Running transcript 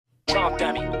Trump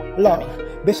dummy. Look,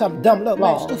 bitch, I'm dumb. Look,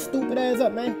 man, shut stupid ass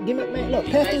up, man. Give me, man, look,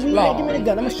 pass the weed, man, give me the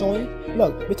gun. I'ma show you.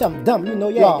 Look, bitch, I'm dumb. You know,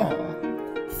 yeah.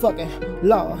 Fucking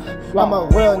law. I'm a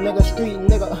real nigga, street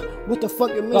nigga. What the fuck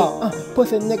you mean?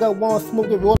 Pussy nigga want smoke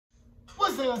the roll.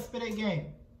 What's up, spit that game?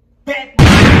 Back.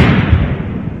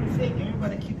 Say,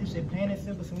 everybody keep this shit plain and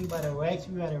simple. So we about to react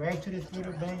to this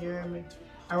Fredo bang, you heard me?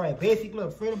 Alright, basically,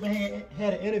 look, Fredo bang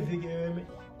had an interview, you heard me?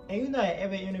 And you know that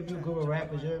every interview go with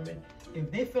rappers, you heard me? If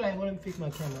they feel like, let me fix my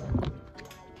camera.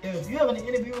 If you having an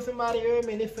interview with somebody, you heard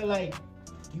me, and they feel like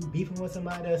you beefing with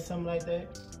somebody or something like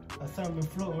that, or something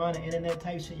floating around the internet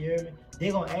type shit, you heard me?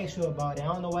 They gonna ask you about it. I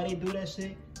don't know why they do that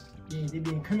shit. Yeah, they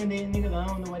be incriminating niggas. I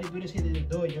don't know why they do that shit. They just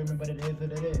do it, you heard me? But it is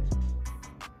what it is.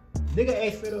 Nigga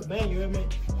asked Fredo bang, you heard me?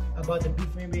 About the beef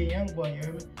for NBA Youngboy, you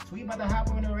heard me? So we about to hop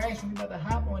on the reaction. We about to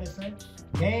hop on it, son.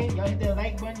 Gang, y'all hit that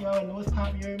like button. Y'all know what's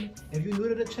poppin', you heard me? If you new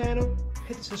to the channel,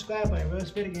 hit the subscribe button. Real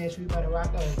spit again. So we about to rock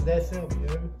out. It's that simple, you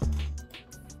heard me?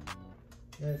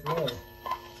 That's it.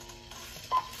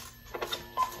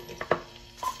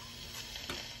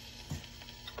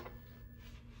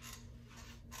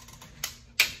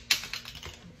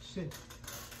 Shit.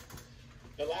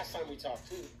 The last time we talked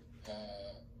too,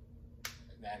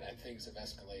 and things have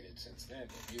escalated since then.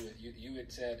 You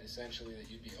had said essentially that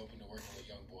you'd be open to working with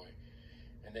Youngboy,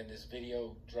 and then this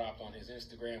video dropped on his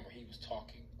Instagram where he was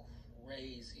talking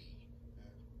crazy.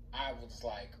 I was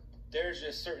like, there's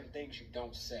just certain things you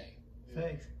don't say.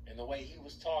 Thanks. And the way he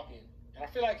was talking, and I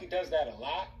feel like he does that a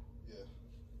lot. Yeah.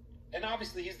 And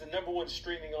obviously he's the #1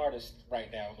 streaming artist right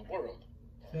now in the world.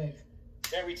 Thanks.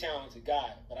 Very talented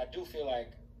guy, but I do feel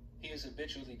like he is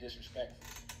habitually disrespectful.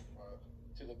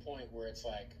 To the point where it's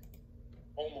like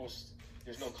almost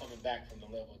there's no coming back from the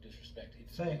level of disrespect he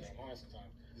displays online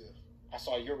sometimes. Yeah. I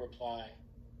saw your reply.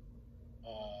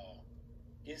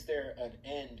 Is there an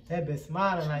end? That bitch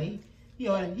smiling like he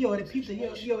already peeped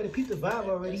the vibe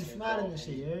already. He's smiling and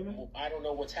shit, you hear me? I don't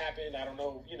know what's happened. I don't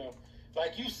know,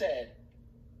 like you said,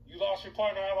 you lost your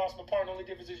partner, I lost my partner. Only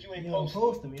difference is you ain't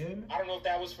post him, you hear me? I don't know if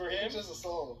that was for him. It's just a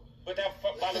song. But that,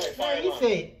 by the way, fire line.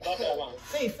 Say, love that line.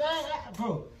 Say,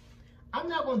 bro. I'm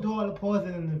not gonna do all the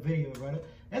pausing in the video, brother.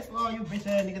 That's for all you bitch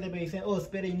ass niggas that be saying, oh,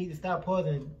 Spitter, you need to stop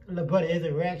pausing. Look, brother, as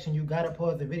a reaction, you gotta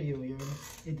pause the video, you know?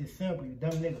 It's just simple, you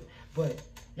dumb nigga. But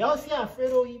y'all see how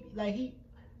Fredo,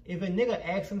 if a nigga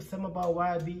asks him something about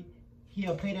YB,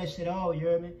 he'll play that shit all, you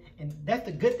know what I mean? And that's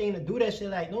the good thing to do that shit.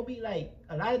 Like, don't be like,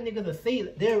 a lot of niggas will say,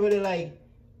 they're really like,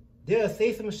 they'll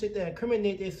say some shit that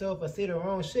incriminate themselves or say the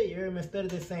wrong shit, you know what I mean? Instead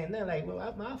of just saying that, like, well,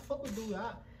 I fuck with dude,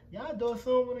 y'all doing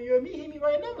something with him, you hear me? Hit me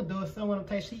right now, I'm doing something with him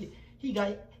type shit. He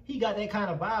got that kind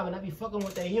of vibe, and I be fucking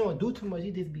with that. He don't do too much,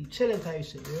 he just be chilling type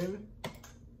shit, you hear me?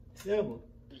 Simple.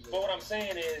 But what I'm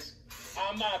saying is,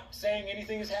 I'm not saying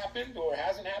anything has happened or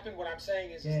hasn't happened. What I'm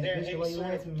saying is there any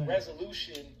sort of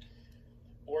resolution,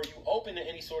 or you open to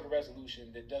any sort of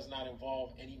resolution that does not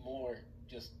involve any more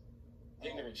just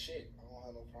ignorant shit? I don't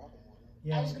have no problem with it.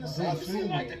 Yeah, I was gonna say, you seem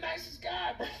like the nicest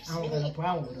guy, bro. I don't have no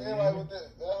problem with it. Yeah, like with that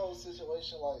whole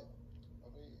situation, like, I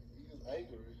mean, he was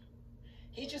angry.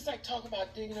 He just like talking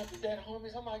about digging up the dead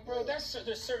homies. I'm like, bro, there's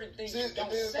certain things you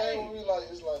don't say. Thing with me, like,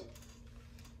 it's like,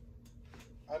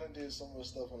 I done did so much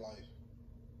stuff in life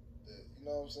that, you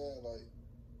know what I'm saying? Like,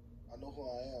 I know who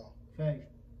I am. Thanks.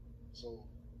 So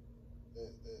that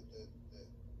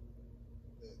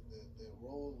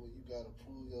role where you gotta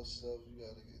prove yourself, you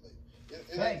gotta get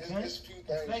like it's a few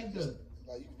things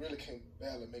like you really can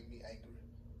barely make me angry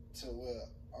to where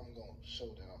I'm gonna show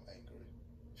that I'm angry.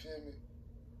 You feel me?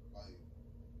 Like,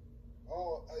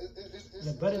 oh, it's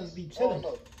the better be chilling. I don't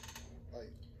know.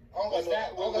 Like, I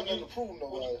don't got nothing to prove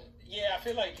nobody. Yeah, I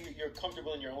feel like you're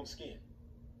comfortable in your own skin.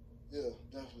 Yeah,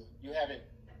 definitely. You haven't.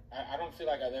 I don't feel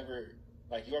like I've ever,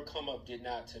 like, your come up did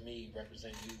not to me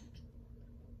represent you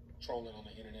trolling on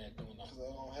the internet doing nothing. Cause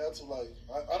I don't have to, like,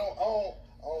 I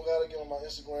don't gotta get on my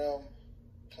Instagram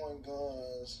pointing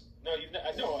guns. No,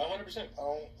 I know 100%. I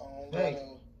don't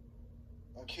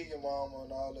gotta kill your mama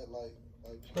and all that, like.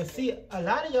 But see, a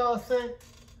lot of y'all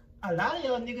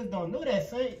niggas don't know that,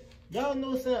 son. Y'all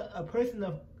know, son, a person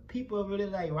of people really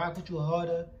like rock with you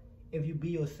harder if you be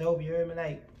yourself, you hear me?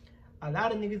 Like, a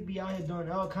lot of niggas be out here doing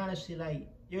all kind of shit, like,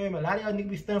 you hear me? A lot of y'all niggas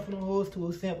be stunned for them hoes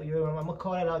too simple, you hear me? I'm gonna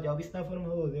call that out, y'all be stunned for them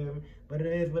hoes, you hear me? But it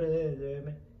is what it is, you hear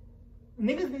me?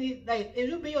 Niggas be, like, if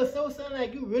you be yourself, son,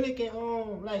 like, you really can,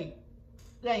 like,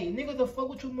 niggas will fuck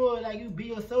with you more, like, you be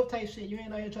yourself type shit. You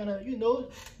ain't out here trying to,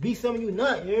 be something you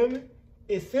not, you hear me?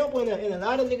 It's simple, and a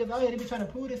lot of niggas out here, they be trying to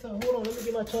prove this. Hold on, let me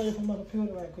get my charger from my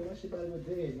computer right quick. That shit about to go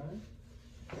dead, man.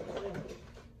 Oh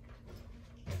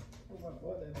my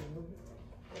God, that thing moving.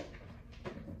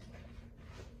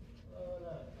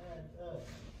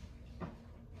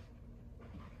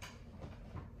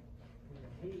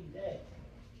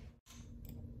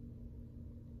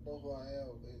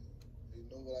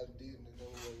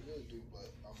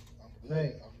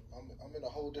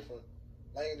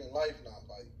 lane in life now.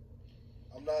 Like,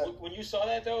 I'm not. When you saw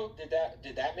that though,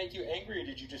 did that make you angry, or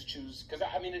did you just choose? Because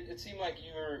I mean, it seemed like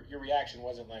your reaction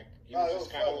wasn't like it was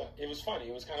kind of. It was funny.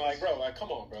 It was kind of like, bro, like,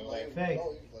 come on, bro, like, no, he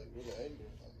was like really angry.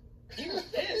 Like, he was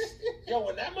pissed. Yo,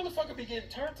 when that motherfucker be getting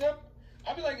turned up,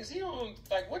 I'd be like, is he on?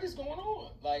 Like, what is going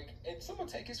on? Like, and someone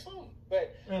take his phone.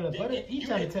 But he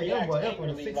trying to tell Youngboy up on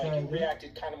the 600. Like, you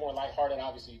reacted kind of more lighthearted.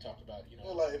 Obviously, you talked about, you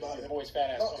know, like your boy's fat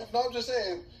ass. No, I'm just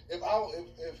saying, if I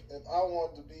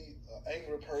wanted to be an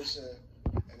angry person,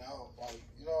 and I like,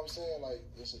 you know what I'm saying, like,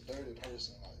 it's a dirty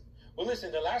person, like. Well,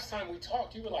 listen, the last time we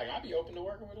talked, you were like, I'd be open to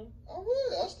working with him. I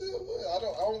would. I still would.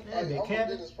 I'm a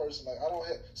business person. Like, I don't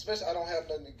have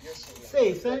nothing against him. Like,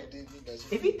 say, son,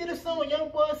 if he did a song with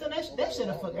Youngboy, son, that should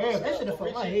have fucked that should have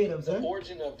fucked my head up, son. The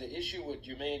origin of the issue with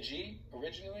your man G,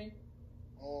 originally?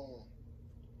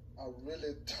 I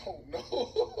really don't know.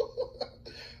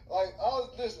 Like,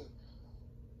 listen.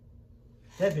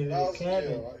 That be really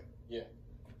cabin. Right? Yeah.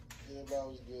 Yeah, that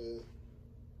was good.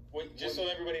 Wait, just so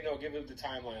everybody know, give them the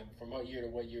timeline. From what year to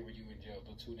what year were you in jail?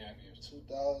 The 2.5 years.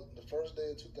 The first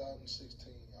day of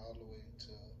 2016, all the way to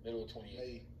middle of 2018.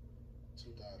 May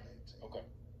 2018. Okay.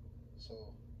 So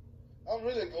I'm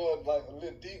really going like a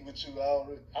little deep with you.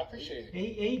 I appreciate it.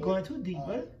 He going too deep,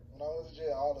 bro. When I was in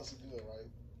jail, all that's good, right?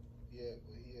 Yeah,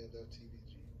 but he had that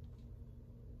TVG.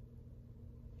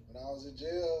 When I was in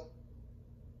jail,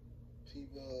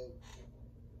 people,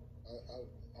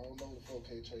 I don't know the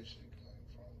 4K trade shit.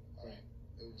 Right.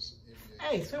 It was NBA.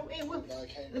 Hey, so what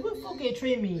 4K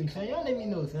trade mean, son? Y'all let me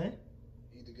know, son.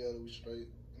 Eat together, we straight.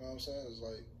 You know what I'm saying? It's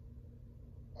like,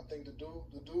 I think the dude,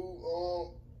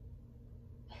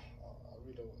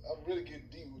 I'm really getting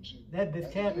deep with you. That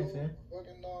bitch capping, son.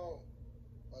 Fucking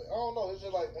like, I don't know. It's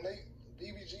just like when they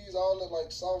BBGs all look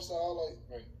like soft side, like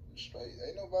right. Straight.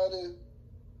 Ain't no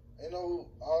Fredo,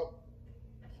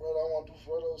 I want to do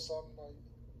Fredo or something like.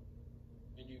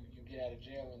 And you get out of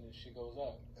jail and the shit goes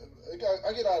up.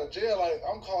 I get out of jail, like,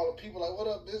 I'm calling people like, what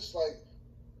up, bitch? Like,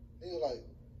 nigga, like,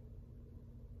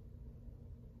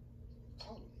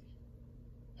 calling me.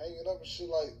 Hanging up and shit,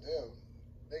 like, damn,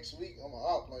 next week I'm an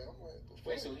op. Like, I'm like,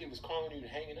 wait, so he was calling you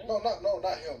hanging up? No,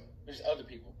 not him. There's other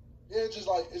people. Yeah, it's just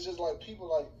like people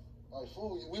like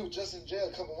fool. We were just in jail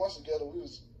a couple months together. We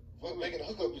was making a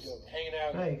hookup together. Hanging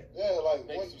out. Hey. Yeah, like,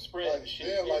 making some spread and shit.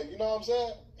 Yeah, like, you know what I'm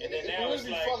saying? And then it now really it's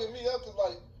be like, fucking me up to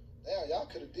like, damn, y'all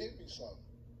could have did me something.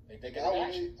 They could have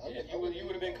actually. You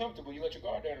would have been comfortable. You let your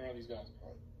guard down around these guys.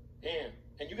 Right. Damn.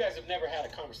 And you guys have never had a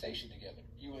conversation together.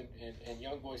 You and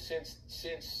Youngboy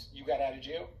since you got out of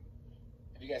jail.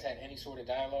 Have you guys had any sort of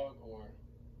dialogue or?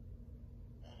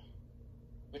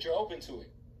 But you're open to it.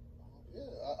 Yeah,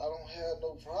 I don't have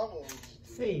no problem with it.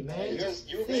 See, man.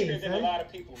 You're bigger than a lot of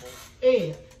people, man.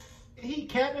 Hey, he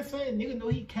capping, son. Nigga know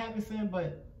he capping, son,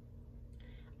 but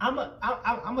I'm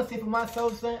gonna say for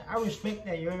myself, son, I respect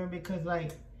that, you hear me? Because,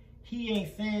 like, he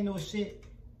ain't saying no shit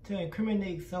to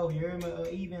incriminate himself, you hear me? Or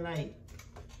even, like,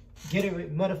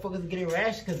 motherfuckers get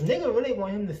irrational. Because nigga really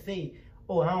want him to say,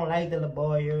 oh, I don't like the little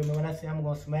boy, you hear me? When I say I'm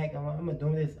gonna smack, I'm gonna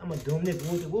do this,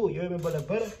 woo, you hear me? But the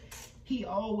brother, he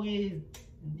don't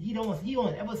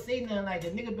ever say nothing like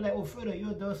that. Nigga be like, oh, Fredo,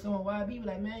 you'll do something YB. Be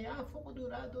like, man, y'all fuck with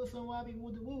dude, I'll do something YB,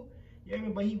 woo. You hear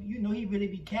me? But he really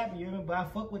be capping, you hear me? But I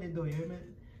fuck with it though, you hear me?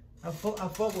 I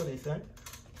fuck with it, son.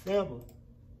 Simple.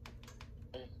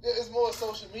 Yeah, it's more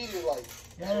social media, like.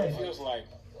 Yeah. It feels like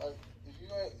if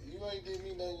you ain't did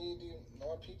me nothing, you ain't did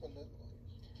no people nothing.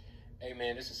 Hey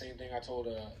man, this is the same thing I told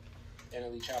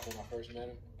NLE Chop when I first met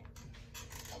him.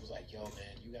 I was like, yo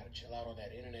man, you gotta chill out on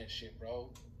that internet shit, bro.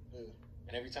 Yeah.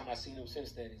 And every time I've seen him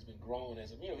since then, he's been growing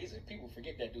as a, people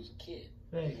forget that dude's a kid.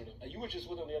 Right. You were just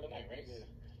with him the other night, right? Yeah.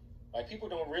 Like, people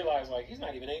don't realize, like, he's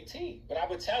not even 18. But I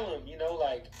would tell him,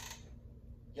 like,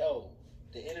 yo,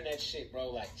 the internet shit, bro,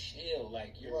 like, chill.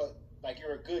 Like,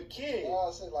 you're a good kid. Yeah,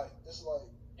 I say, like, it's like.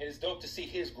 And it's dope to see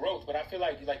his growth. But I feel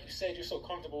like you said, you're so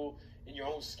comfortable in your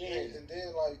own skin. And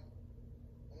then, like,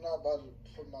 I'm not about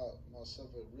to put myself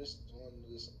at risk doing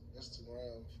this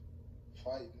Instagram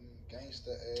fighting,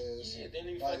 gangster ass. Yeah, then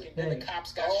then the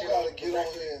cops got shit on. on. I gotta get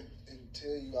on here and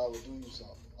tell you I would do you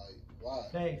something. Like, why?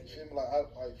 Thanks. You feel me?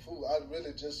 I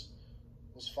really just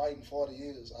was fighting 40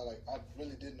 years. I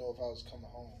really didn't know if I was coming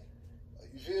home. Like,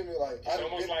 you feel me? Like,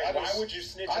 why would you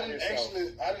snitch on yourself?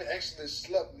 I didn't actually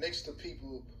slept next to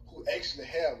people who actually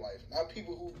have life, not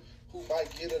people who might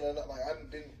get it or not. Like, I done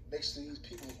been next to these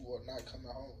people who are not coming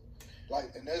home.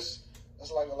 Like, and that's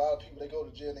like a lot of people, they go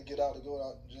to jail and they get out,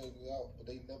 jail and get out, but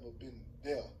they never been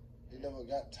there. They never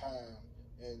got time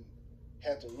and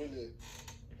had to really,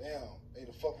 damn, they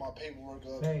done fuck my paperwork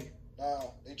up. Hey.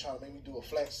 Now they trying to make me do a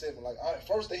flat 7. Like, at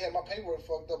first they had my paperwork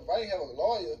fucked up. If I didn't have a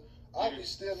lawyer, I'll be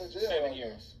still in jail. 7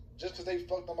 years. Just because they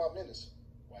fucked on my minutes.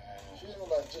 Wow. You know,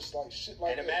 like just like shit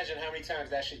like and imagine how many times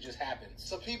that shit just happens.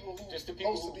 To people who just to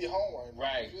people supposed to be home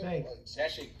right now. Right. Like,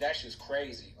 that shit's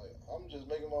crazy. Like, I'm just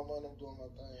making my money. I'm doing my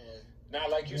thing. Like, now,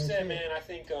 like you said, man, I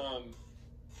think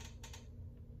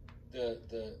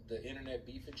the internet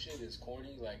beef and shit is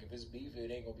corny. Like, if it's beef,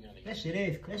 it ain't gonna be on the internet.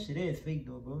 That shit is fake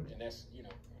though, bro. And that's, you know,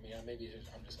 I mean, maybe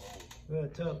I'm just old. Real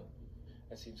tough.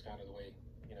 That seems kind of the way,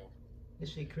 you know.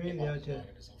 This shit crazy out here.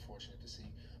 It's unfortunate to see.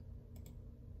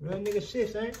 Real nigga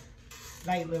shit, son.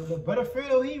 Like, the brother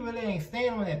Fredo, he really ain't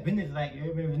staying on that business. Like, you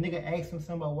remember, if a nigga asks him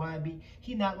something about YB,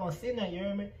 he not gonna say nothing, you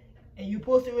remember? And you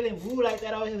supposed to really move like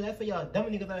that out here. That's for y'all dumb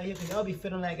niggas out here, because y'all be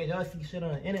feeling like y'all see shit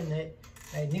on the internet.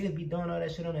 Like, niggas be doing all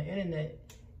that shit on the internet.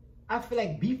 I feel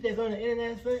like beef that's on the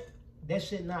internet, son, that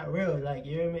shit not real. Like,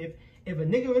 you remember? If a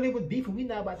nigga really was beefing, we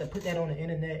not about to put that on the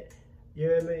internet, you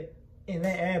remember? And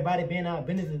let everybody be in our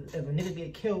business if a nigga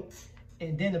get killed.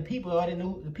 And then the people already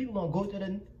know, the people gonna go to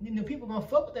the people gonna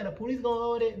fuck with that. The police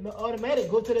gonna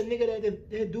automatic go to the nigga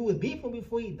that dude was beefing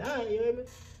before he died, you hear me?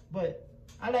 But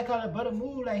I like how the brother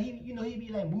move, like he be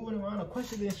like moving around and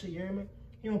questioning this shit, you hear me?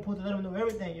 He don't supposed to let him know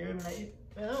everything, you hear me? Like,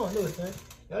 man, I don't know, son.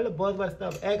 Y'all little boys gotta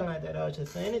stop acting like that out here,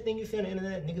 son. Anything you see on the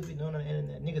internet, niggas be doing on the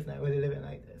internet. Niggas not really living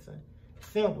like that, son.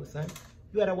 Simple, son.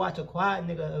 You gotta watch a quiet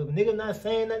nigga. If a nigga not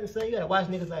saying nothing, son, you gotta watch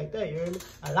niggas like that, you hear me?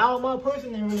 A loud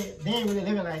person, they ain't really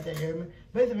living like that, you hear me?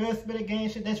 But it's a real spit of game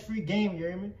shit, that's free game, you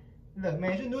hear me? Look,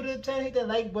 man, if you're new to the channel, hit that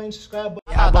like button, subscribe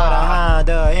button. I bought a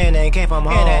Honda and it came from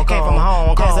Hong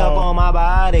Kong. That's up on my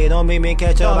body, don't make me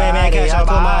catch your body. I told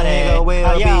my nigga,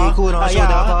 we'll be cool, don't shoot the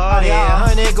party.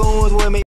 100 goons with me.